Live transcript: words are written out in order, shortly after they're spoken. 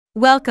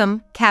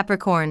Welcome,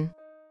 Capricorn.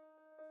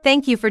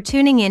 Thank you for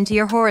tuning in to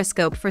your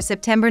horoscope for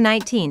September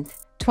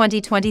 19th,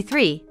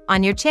 2023,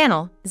 on your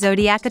channel,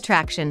 Zodiac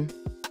Attraction.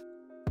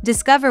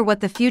 Discover what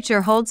the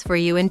future holds for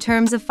you in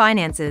terms of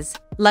finances,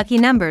 lucky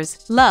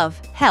numbers, love,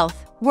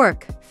 health,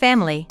 work,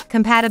 family,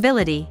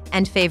 compatibility,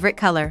 and favorite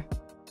color.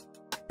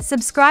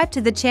 Subscribe to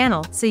the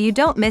channel so you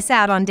don't miss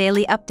out on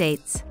daily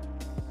updates.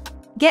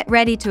 Get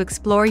ready to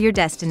explore your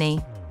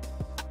destiny.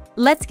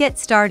 Let's get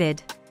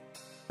started.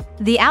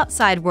 The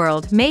outside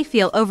world may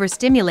feel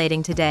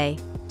overstimulating today,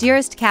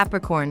 dearest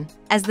Capricorn,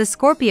 as the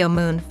Scorpio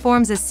moon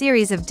forms a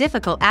series of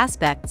difficult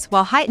aspects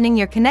while heightening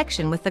your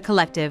connection with the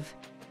collective.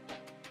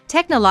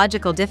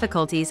 Technological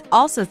difficulties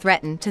also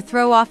threaten to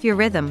throw off your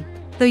rhythm,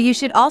 though you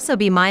should also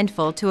be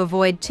mindful to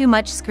avoid too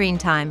much screen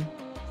time.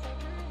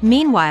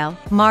 Meanwhile,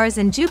 Mars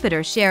and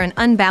Jupiter share an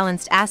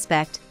unbalanced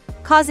aspect,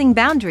 causing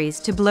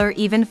boundaries to blur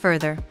even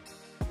further.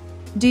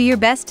 Do your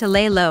best to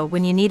lay low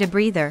when you need a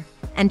breather,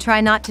 and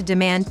try not to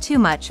demand too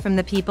much from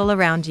the people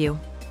around you.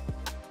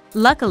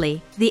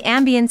 Luckily, the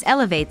ambience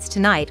elevates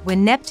tonight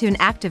when Neptune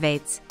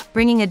activates,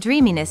 bringing a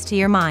dreaminess to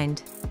your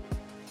mind.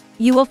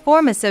 You will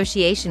form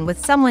association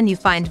with someone you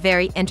find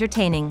very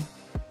entertaining.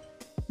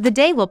 The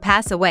day will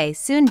pass away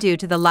soon due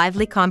to the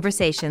lively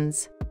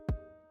conversations.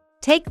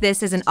 Take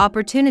this as an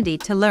opportunity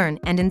to learn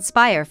and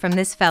inspire from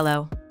this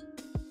fellow.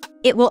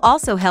 It will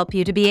also help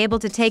you to be able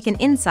to take an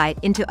insight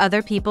into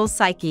other people's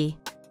psyche.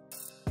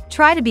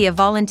 Try to be a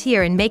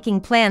volunteer in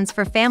making plans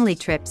for family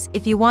trips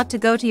if you want to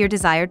go to your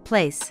desired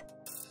place.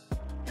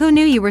 Who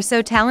knew you were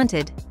so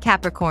talented,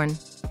 Capricorn?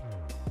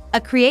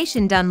 A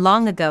creation done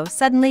long ago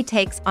suddenly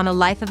takes on a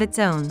life of its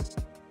own.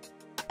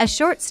 A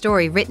short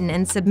story written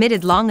and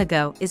submitted long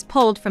ago is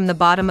pulled from the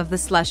bottom of the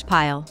slush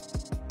pile.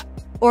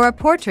 Or a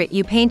portrait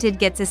you painted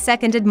gets a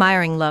second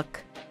admiring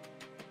look.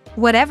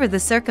 Whatever the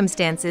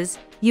circumstances,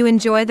 you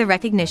enjoy the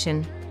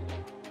recognition.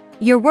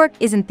 Your work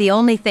isn't the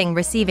only thing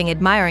receiving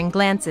admiring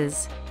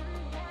glances.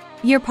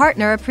 Your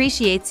partner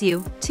appreciates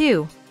you,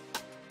 too.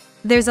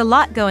 There's a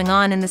lot going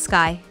on in the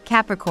sky,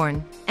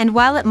 Capricorn, and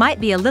while it might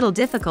be a little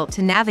difficult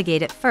to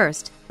navigate at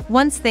first,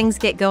 once things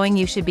get going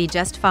you should be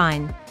just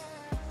fine.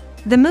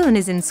 The moon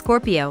is in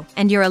Scorpio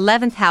and your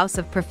 11th house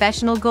of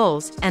professional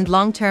goals and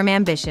long-term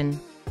ambition.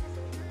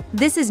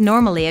 This is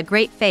normally a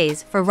great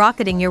phase for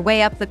rocketing your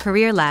way up the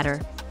career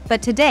ladder,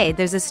 but today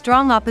there's a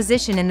strong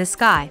opposition in the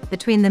sky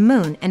between the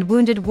moon and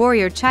wounded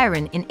warrior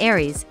Chiron in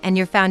Aries and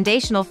your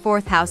foundational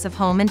 4th house of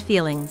home and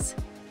feelings.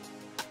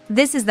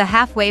 This is the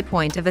halfway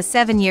point of a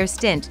 7-year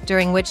stint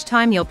during which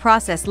time you'll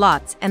process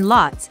lots and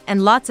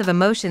lots of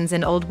emotions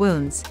and old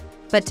wounds,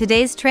 but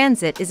today's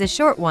transit is a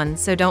short one,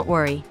 so don't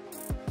worry.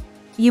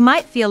 You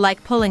might feel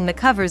like pulling the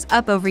covers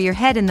up over your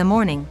head in the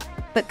morning,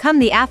 but come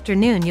the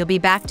afternoon you'll be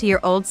back to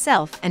your old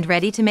self and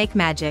ready to make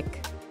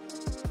magic.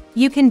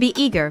 You can be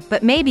eager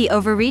but maybe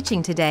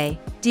overreaching today,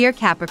 dear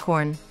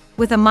Capricorn,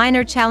 with a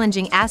minor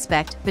challenging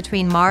aspect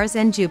between Mars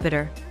and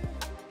Jupiter.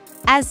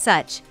 As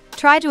such,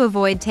 try to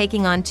avoid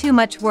taking on too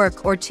much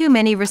work or too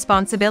many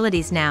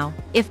responsibilities now,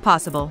 if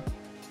possible.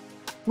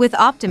 With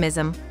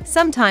optimism,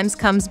 sometimes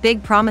comes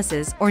big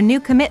promises or new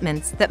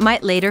commitments that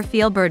might later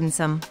feel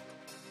burdensome.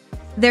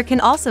 There can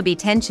also be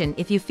tension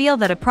if you feel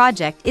that a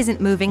project isn't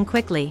moving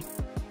quickly.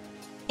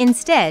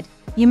 Instead,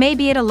 you may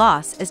be at a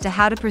loss as to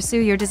how to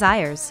pursue your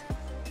desires.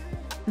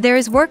 There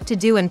is work to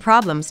do and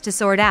problems to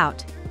sort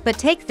out, but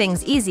take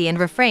things easy and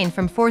refrain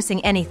from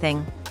forcing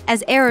anything,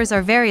 as errors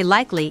are very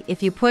likely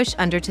if you push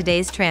under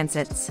today's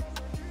transits.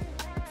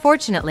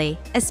 Fortunately,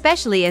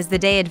 especially as the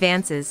day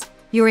advances,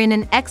 you're in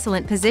an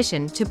excellent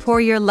position to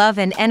pour your love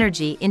and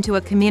energy into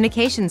a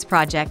communications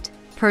project,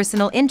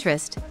 personal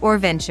interest, or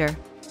venture.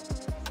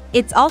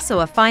 It's also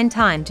a fine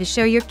time to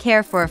show your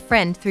care for a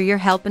friend through your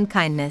help and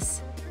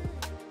kindness.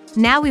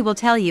 Now we will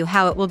tell you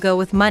how it will go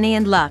with money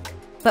and luck.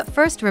 But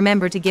first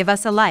remember to give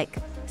us a like,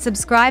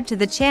 subscribe to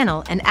the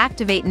channel and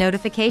activate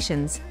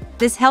notifications.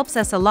 This helps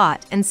us a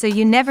lot and so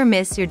you never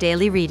miss your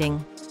daily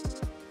reading.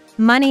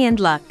 Money and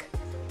luck.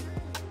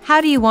 How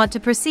do you want to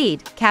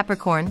proceed,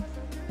 Capricorn?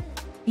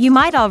 You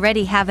might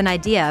already have an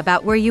idea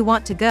about where you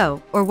want to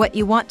go or what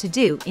you want to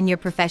do in your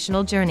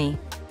professional journey.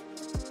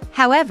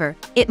 However,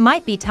 it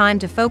might be time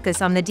to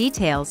focus on the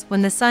details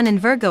when the Sun in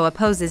Virgo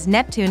opposes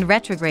Neptune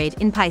retrograde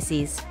in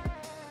Pisces.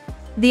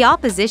 The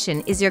opposition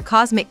is your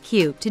cosmic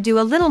cue to do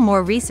a little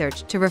more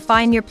research to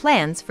refine your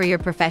plans for your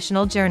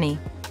professional journey.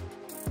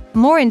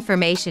 More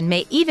information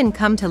may even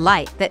come to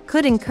light that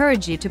could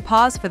encourage you to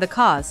pause for the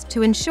cause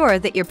to ensure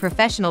that your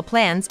professional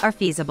plans are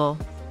feasible.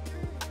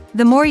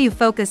 The more you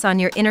focus on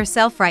your inner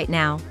self right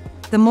now,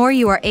 the more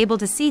you are able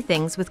to see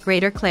things with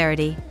greater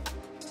clarity.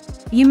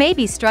 You may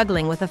be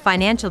struggling with a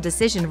financial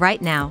decision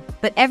right now,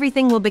 but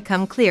everything will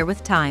become clear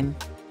with time.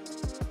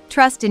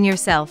 Trust in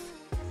yourself.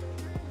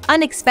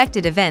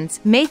 Unexpected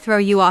events may throw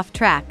you off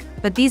track,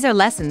 but these are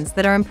lessons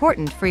that are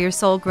important for your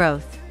soul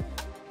growth.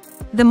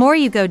 The more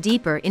you go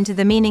deeper into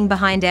the meaning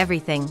behind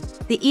everything,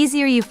 the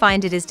easier you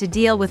find it is to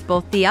deal with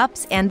both the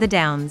ups and the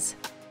downs.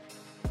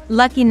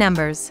 Lucky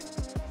numbers.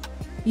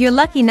 Your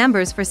lucky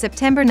numbers for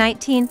September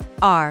 19th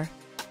are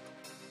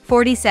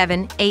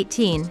 47,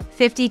 18,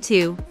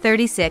 52,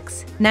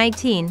 36,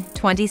 19,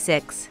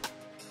 26.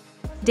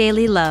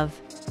 Daily love.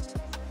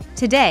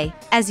 Today,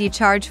 as you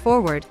charge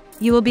forward,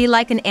 you will be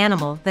like an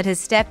animal that has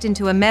stepped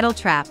into a metal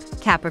trap,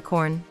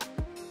 Capricorn.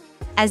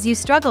 As you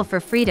struggle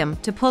for freedom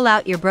to pull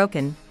out your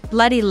broken,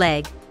 bloody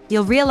leg,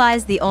 you'll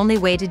realize the only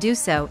way to do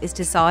so is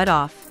to saw it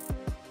off.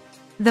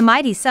 The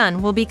mighty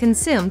sun will be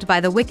consumed by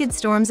the wicked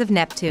storms of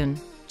Neptune,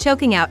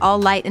 choking out all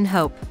light and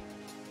hope.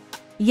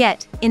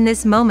 Yet, in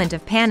this moment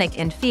of panic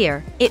and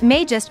fear, it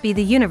may just be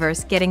the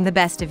universe getting the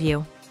best of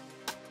you.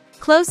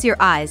 Close your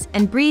eyes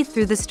and breathe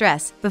through the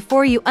stress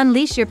before you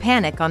unleash your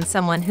panic on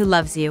someone who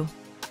loves you.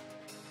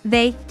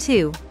 They,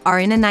 too, are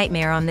in a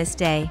nightmare on this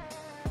day.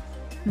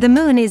 The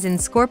moon is in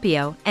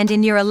Scorpio and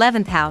in your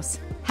 11th house,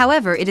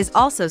 however it is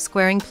also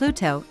squaring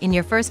Pluto in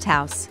your 1st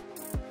house.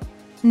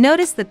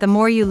 Notice that the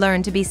more you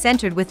learn to be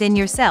centered within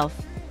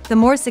yourself, the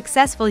more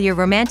successful your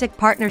romantic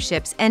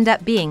partnerships end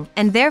up being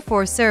and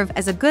therefore serve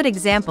as a good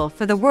example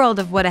for the world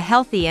of what a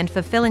healthy and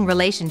fulfilling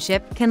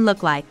relationship can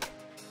look like.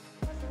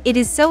 It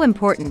is so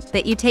important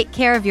that you take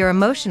care of your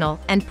emotional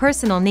and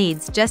personal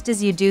needs just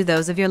as you do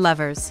those of your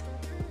lovers.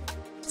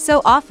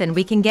 So often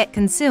we can get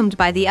consumed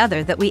by the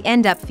other that we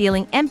end up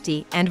feeling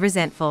empty and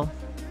resentful.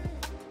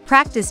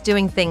 Practice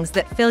doing things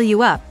that fill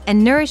you up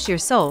and nourish your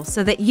soul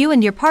so that you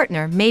and your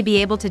partner may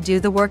be able to do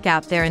the work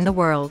out there in the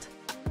world.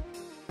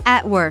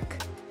 At work.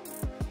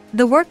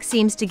 The work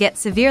seems to get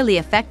severely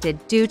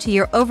affected due to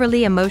your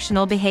overly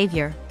emotional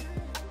behavior.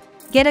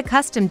 Get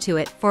accustomed to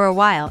it for a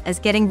while, as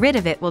getting rid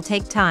of it will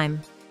take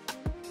time.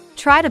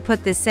 Try to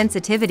put this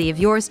sensitivity of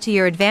yours to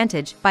your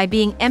advantage by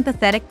being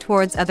empathetic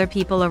towards other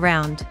people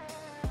around.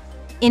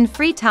 In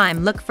free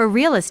time, look for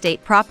real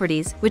estate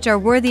properties which are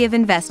worthy of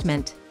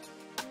investment.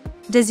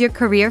 Does your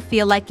career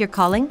feel like your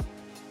calling?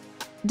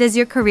 Does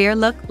your career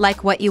look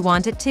like what you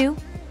want it to?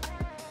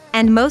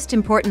 And most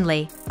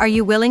importantly, are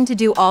you willing to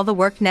do all the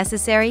work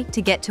necessary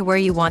to get to where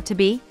you want to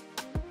be?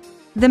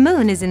 The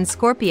moon is in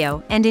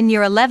Scorpio and in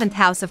your 11th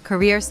house of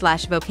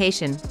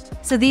career/vocation,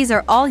 so these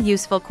are all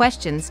useful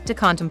questions to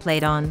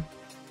contemplate on.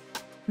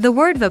 The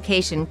word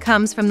vocation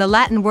comes from the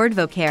Latin word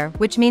vocare,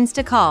 which means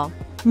to call,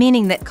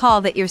 meaning that call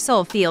that your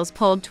soul feels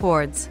pulled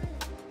towards.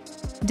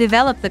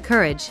 Develop the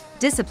courage,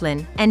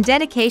 discipline, and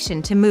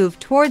dedication to move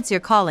towards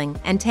your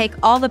calling and take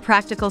all the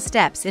practical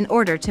steps in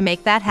order to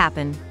make that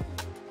happen.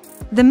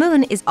 The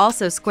moon is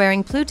also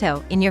squaring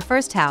Pluto in your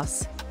 1st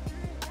house.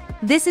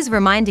 This is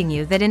reminding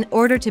you that in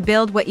order to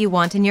build what you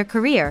want in your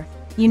career,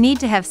 you need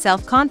to have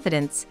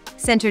self-confidence,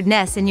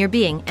 centeredness in your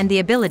being, and the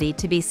ability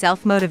to be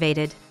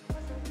self-motivated.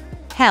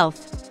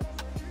 Health.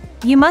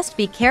 You must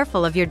be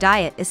careful of your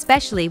diet,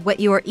 especially what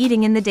you are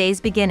eating in the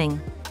day's beginning.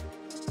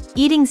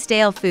 Eating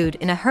stale food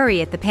in a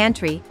hurry at the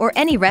pantry or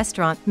any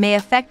restaurant may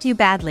affect you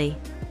badly.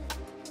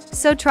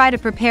 So try to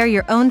prepare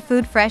your own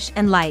food fresh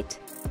and light.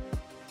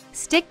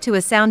 Stick to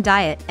a sound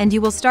diet and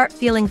you will start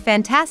feeling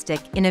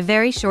fantastic in a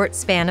very short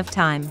span of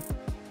time.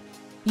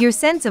 Your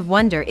sense of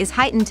wonder is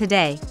heightened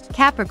today,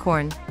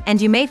 Capricorn,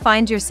 and you may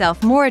find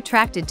yourself more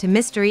attracted to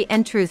mystery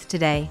and truth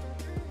today.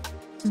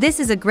 This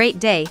is a great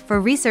day for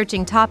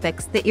researching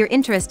topics that you're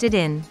interested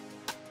in.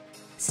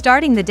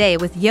 Starting the day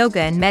with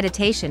yoga and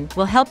meditation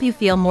will help you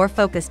feel more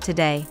focused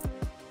today.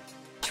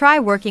 Try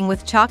working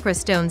with chakra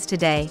stones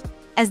today,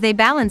 as they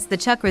balance the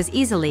chakras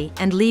easily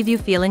and leave you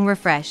feeling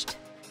refreshed.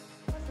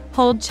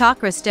 Hold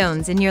chakra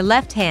stones in your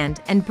left hand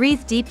and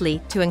breathe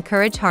deeply to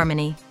encourage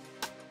harmony.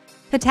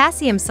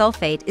 Potassium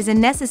sulfate is a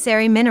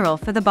necessary mineral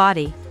for the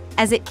body,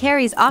 as it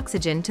carries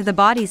oxygen to the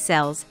body's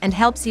cells and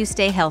helps you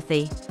stay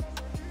healthy.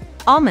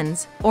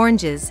 Almonds,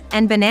 oranges,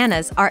 and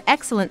bananas are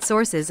excellent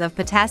sources of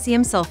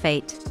potassium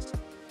sulfate.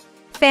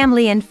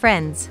 Family and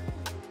friends.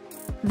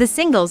 The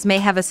singles may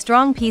have a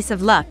strong piece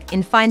of luck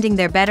in finding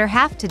their better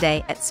half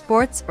today at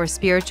sports or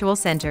spiritual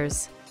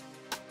centers.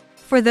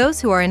 For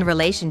those who are in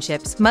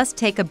relationships, must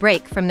take a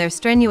break from their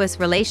strenuous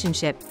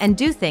relationship and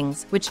do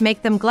things which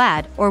make them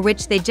glad or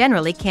which they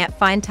generally can't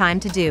find time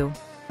to do.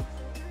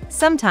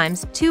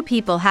 Sometimes, two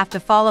people have to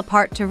fall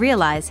apart to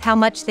realize how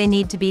much they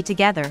need to be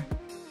together.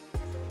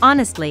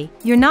 Honestly,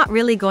 you're not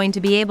really going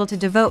to be able to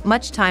devote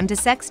much time to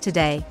sex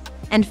today,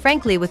 and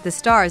frankly, with the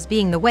stars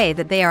being the way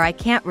that they are, I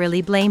can't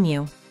really blame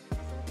you.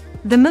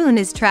 The moon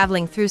is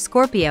traveling through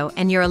Scorpio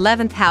and your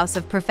 11th house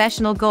of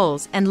professional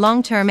goals and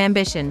long-term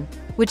ambition,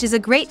 which is a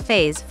great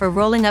phase for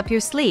rolling up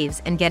your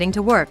sleeves and getting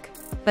to work,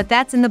 but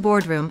that's in the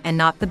boardroom and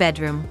not the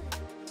bedroom.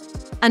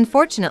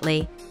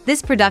 Unfortunately,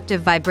 this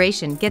productive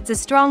vibration gets a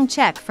strong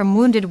check from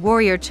wounded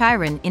warrior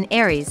Chiron in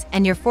Aries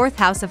and your 4th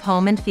house of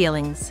home and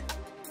feelings.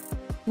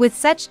 With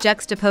such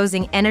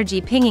juxtaposing energy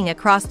pinging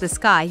across the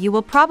sky, you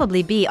will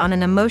probably be on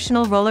an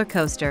emotional roller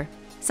coaster,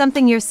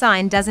 something your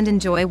sign doesn't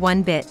enjoy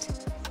one bit.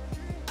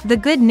 The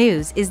good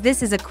news is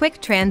this is a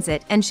quick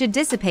transit and should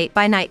dissipate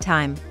by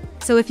nighttime,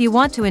 so if you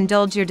want to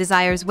indulge your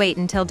desires, wait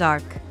until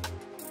dark.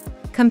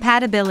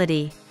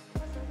 Compatibility.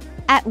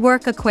 At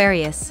work,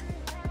 Aquarius.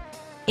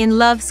 In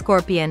love,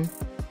 Scorpion.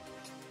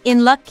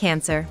 In luck,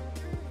 Cancer.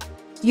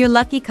 Your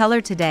lucky color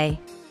today: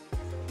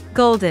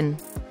 golden.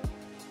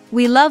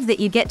 We love that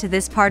you get to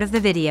this part of the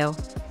video.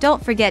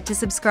 Don't forget to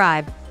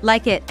subscribe,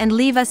 like it, and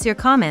leave us your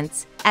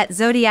comments. At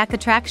Zodiac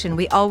Attraction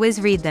we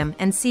always read them,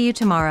 and see you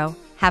tomorrow.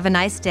 Have a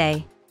nice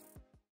day.